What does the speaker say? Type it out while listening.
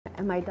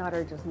And my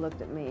daughter just looked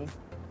at me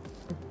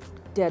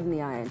dead in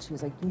the eye, and she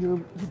was like,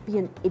 you'd be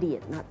an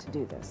idiot not to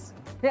do this.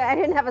 I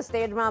didn't have a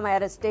stage mom, I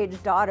had a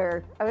stage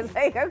daughter. I was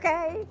like,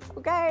 okay.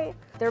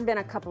 There have been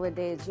a couple of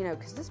days, you know,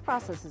 because this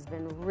process has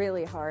been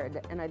really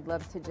hard, and I'd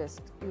love to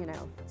just, you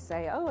know,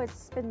 say, oh,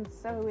 it's been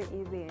so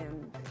easy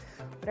and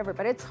whatever,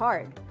 but it's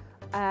hard.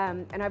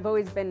 And I've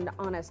always been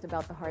honest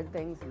about the hard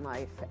things in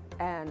life,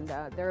 and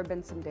there have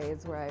been some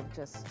days where I've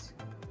just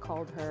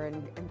called her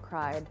and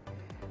cried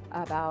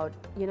about,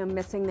 you know,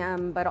 missing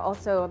them, but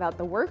also about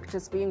the work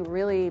just being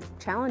really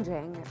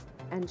challenging.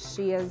 And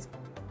she has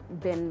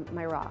been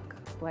my rock.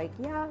 Like,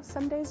 yeah,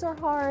 some days are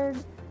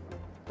hard,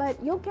 but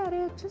you'll get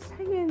it, just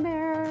hang in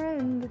there.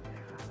 And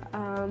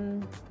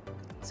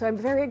so I'm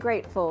very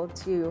grateful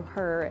to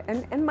her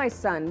and my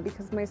son,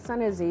 because my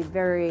son is a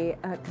very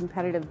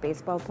competitive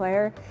baseball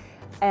player.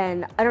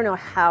 And I don't know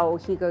how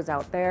he goes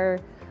out there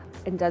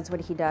and does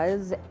what he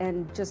does.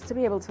 And just to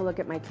be able to look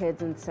at my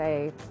kids and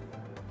say,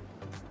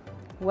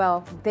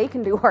 well, they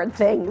can do hard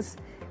things.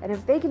 And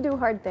if they can do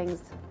hard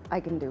things, I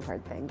can do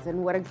hard things.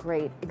 And what a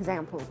great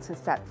example to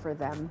set for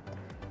them,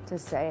 to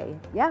say,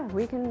 yeah,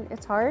 we can,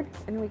 it's hard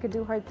and we could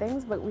do hard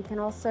things, but we can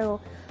also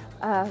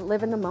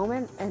live in the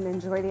moment and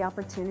enjoy the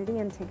opportunity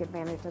and take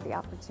advantage of the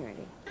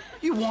opportunity.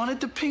 You wanted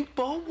the pink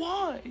ball,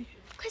 why?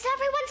 Because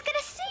everyone's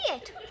gonna see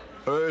it.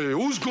 Hey,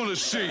 who's gonna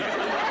see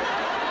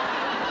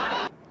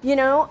it? You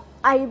know,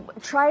 I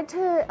tried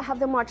to have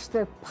them watch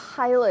the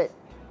pilot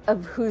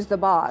of Who's the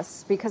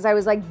Boss, because I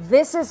was like,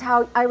 this is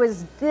how I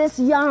was this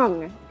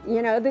young,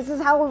 you know, this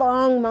is how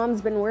long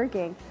Mom's been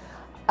working.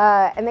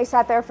 And they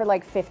sat there for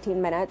like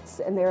 15 minutes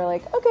and they were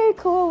like, okay,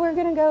 cool, we're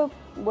gonna go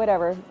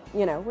whatever,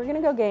 you know, we're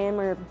gonna go game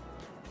or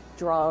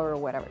draw or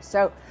whatever.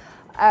 So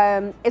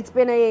it's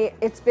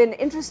been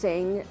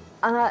interesting,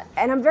 and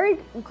I'm very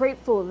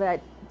grateful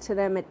that to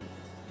them it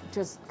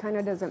just kind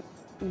of doesn't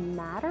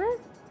matter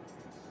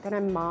that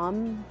I'm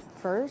mom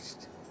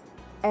first,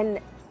 and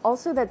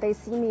also that they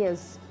see me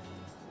as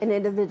an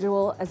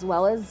individual as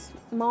well as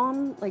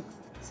mom, like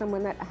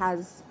someone that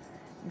has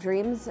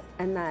dreams,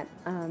 and that,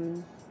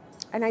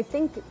 and I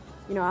think,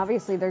 you know,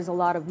 obviously there's a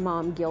lot of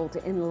mom guilt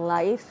in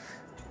life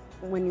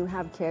when you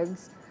have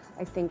kids.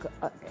 I think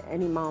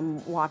any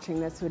mom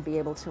watching this would be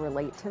able to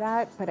relate to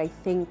that, but I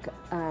think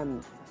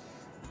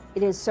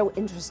it is so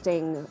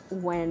interesting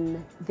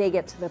when they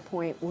get to the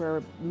point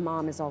where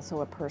mom is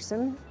also a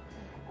person,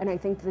 and I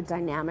think the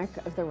dynamic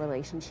of the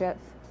relationship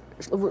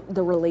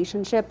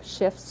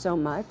shifts so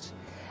much,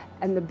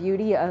 and the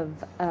beauty of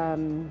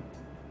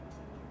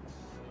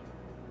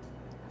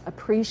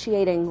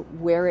appreciating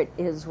where it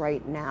is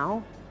right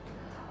now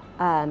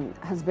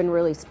has been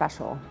really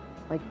special.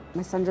 Like,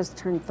 my son just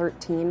turned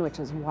 13, which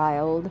is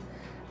wild.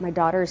 My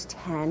daughter's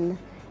 10,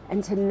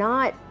 and to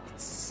not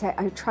say,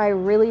 I try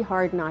really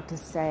hard not to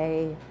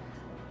say,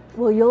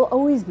 well, you'll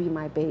always be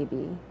my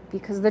baby,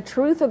 because the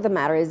truth of the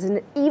matter is,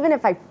 and even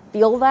if I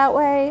feel that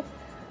way,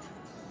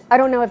 I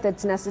don't know if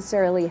that's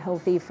necessarily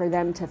healthy for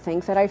them to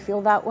think that I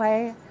feel that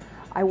way.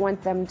 I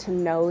want them to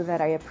know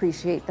that I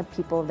appreciate the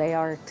people they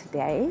are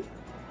today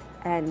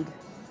and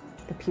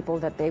the people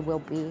that they will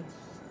be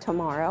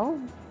tomorrow.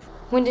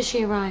 When does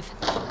she arrive?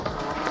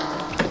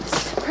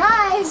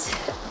 Surprise!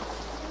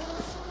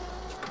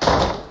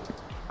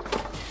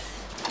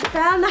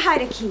 Found the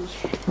hider key.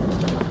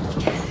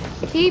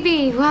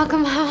 Phoebe,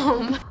 welcome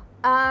home.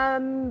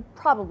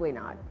 Probably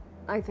not.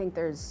 I think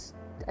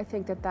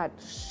that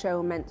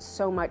show meant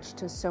so much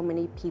to so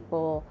many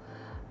people,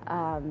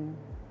 and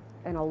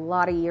a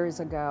lot of years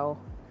ago,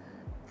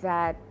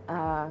 that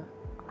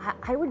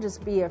I would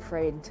just be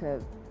afraid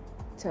to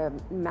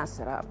mess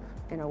it up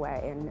in a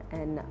way,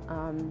 and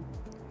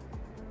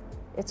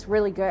it's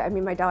really good. I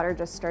mean, my daughter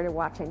just started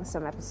watching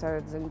some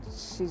episodes and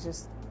she's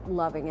just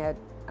loving it.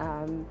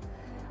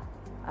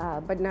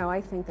 But no, I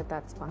think that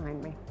that's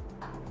behind me.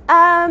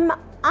 I'm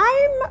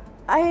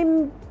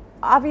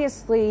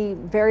obviously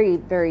very,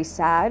 very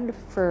sad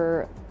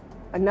for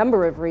a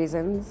number of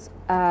reasons.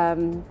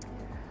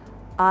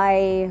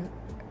 I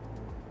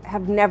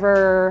have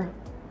never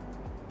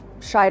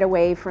shied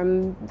away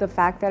from the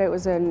fact that it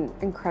was an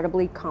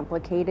incredibly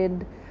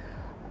complicated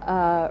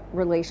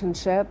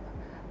relationship,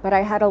 but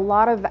I had a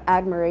lot of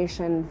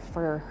admiration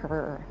for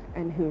her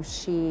and who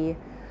she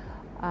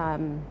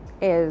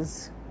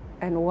is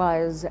and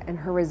was, and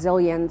her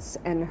resilience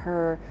and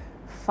her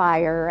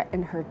fire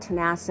and her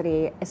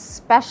tenacity,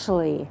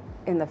 especially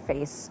in the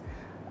face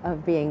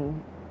of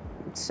being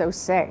so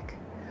sick.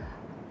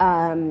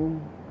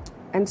 And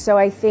so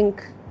I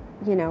think,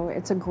 you know,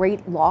 it's a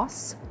great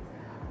loss.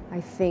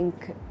 I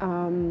think,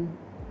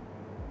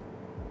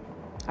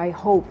 I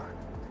hope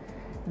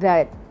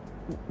that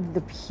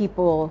the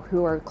people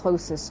who are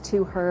closest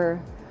to her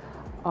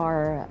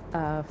are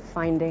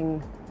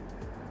finding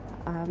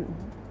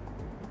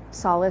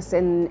solace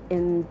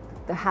in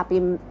the happy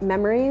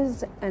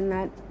memories, and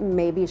that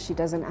maybe she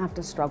doesn't have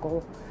to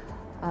struggle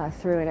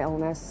through an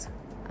illness.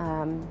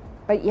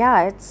 But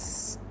yeah,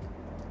 it's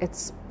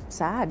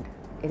sad.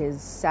 It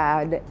is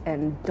sad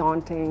and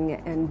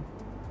daunting and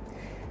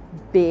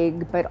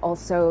big, but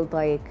also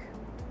like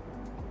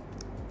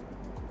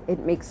it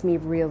makes me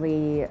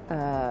really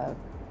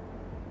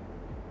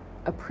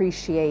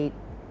appreciate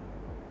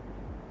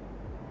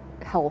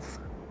health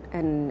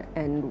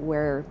and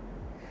where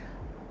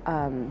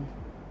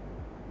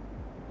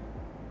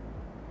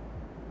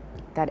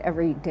that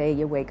every day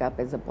you wake up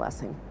is a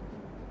blessing.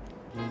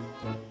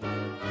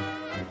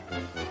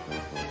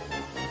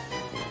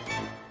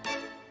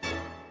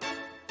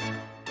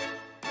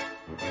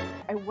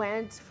 I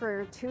went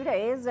for 2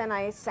 days and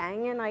I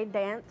sang and I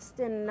danced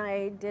and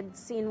I did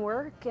scene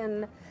work,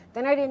 and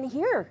then I didn't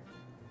hear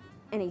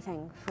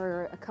anything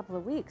for a couple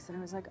of weeks, and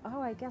I was like,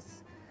 oh, I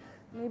guess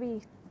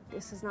maybe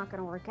this is not going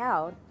to work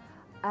out.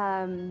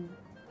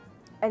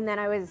 And then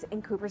I was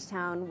in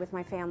Cooperstown with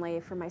my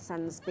family for my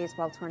son's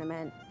baseball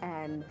tournament,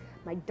 and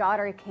my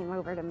daughter came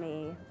over to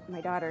me.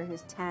 My daughter,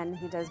 who's 10,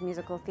 who does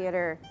musical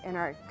theater in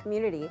our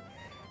community,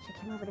 she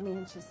came over to me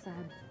and she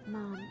said,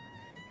 Mom,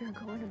 you're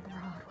going to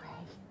Broadway.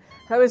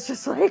 I was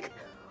just like,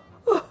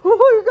 oh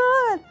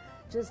my God.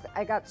 Just,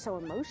 I got so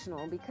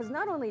emotional because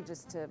not only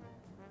just to,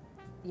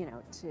 you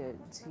know, to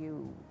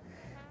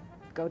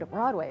go to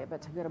Broadway,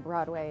 but to go to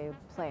Broadway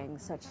playing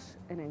such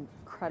an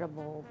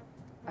incredible,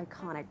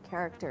 iconic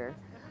character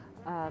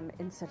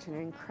in such an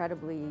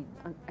incredibly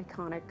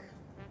iconic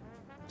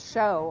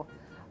show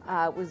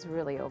was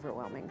really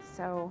overwhelming.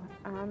 So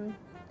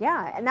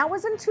yeah, and that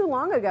wasn't too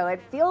long ago.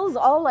 It feels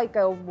all like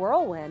a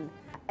whirlwind.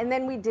 And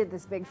then we did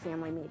this big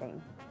family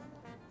meeting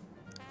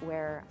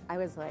where I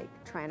was like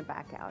trying to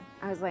back out.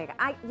 I was like,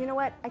 you know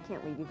what? I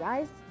can't leave you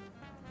guys.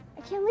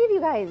 I can't leave you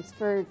guys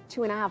for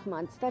 2.5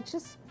 months. That's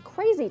just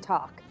crazy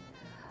talk.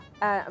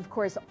 Of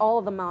course,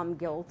 all the mom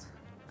guilt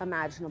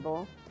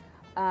imaginable.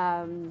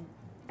 And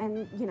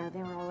you know, they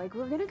were all like,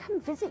 we're gonna come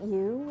visit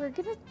you. We're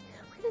gonna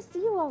see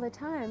you all the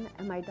time.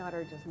 And my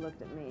daughter just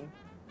looked at me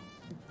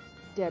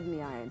dead in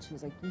the eye and she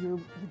was like,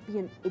 you'd be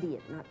an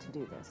idiot not to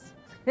do this.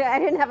 I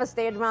didn't have a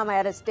stage mom, I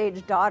had a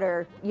stage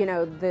daughter. You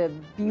know, the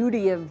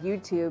beauty of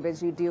YouTube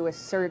is you do a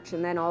search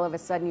and then all of a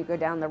sudden you go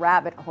down the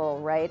rabbit hole,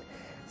 right?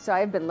 So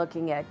I've been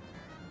looking at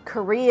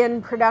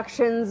Korean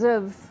productions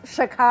of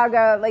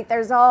Chicago, like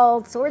there's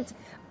all sorts.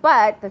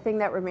 But the thing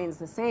that remains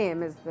the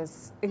same is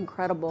this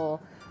incredible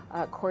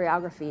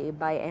choreography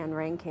by Anne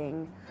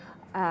Ranking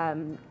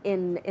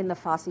in the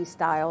Fosse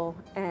style.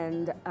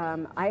 And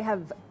I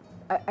have,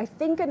 I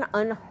think, an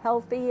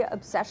unhealthy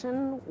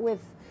obsession with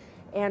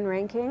Anne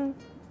Ranking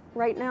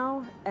right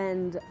now.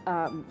 And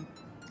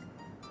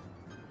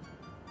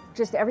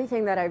just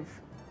everything that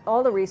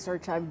all the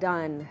research I've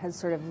done has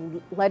sort of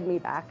led me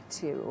back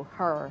to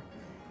her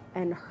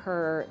and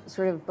her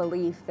sort of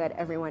belief that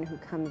everyone who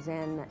comes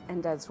in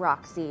and does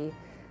Roxie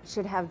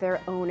should have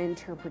their own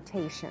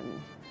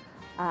interpretation,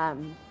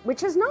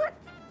 which is not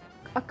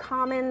a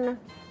common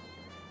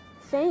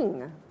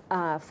thing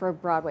for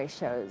Broadway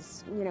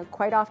shows. You know,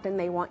 quite often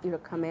they want you to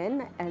come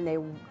in and they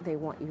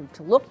want you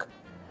to look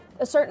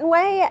a certain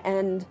way,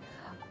 and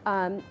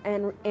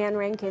Anne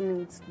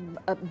Rankin's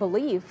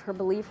her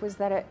belief was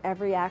that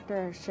every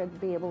actor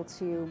should be able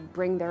to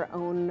bring their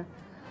own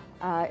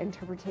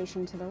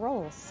interpretation to the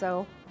roles.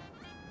 So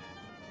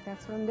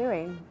that's what I'm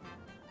doing.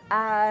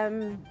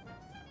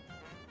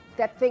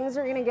 That things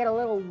are gonna get a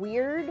little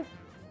weird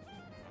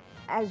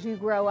as you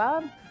grow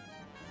up,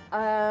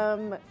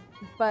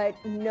 but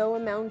no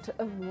amount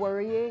of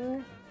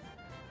worrying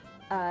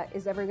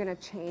is ever gonna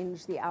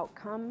change the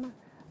outcome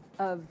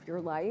of your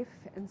life,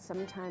 and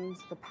sometimes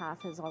the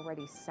path is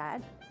already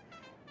set,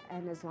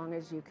 and as long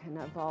as you can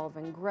evolve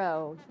and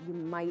grow, you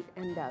might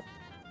end up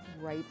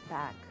right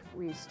back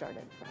where you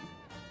started from.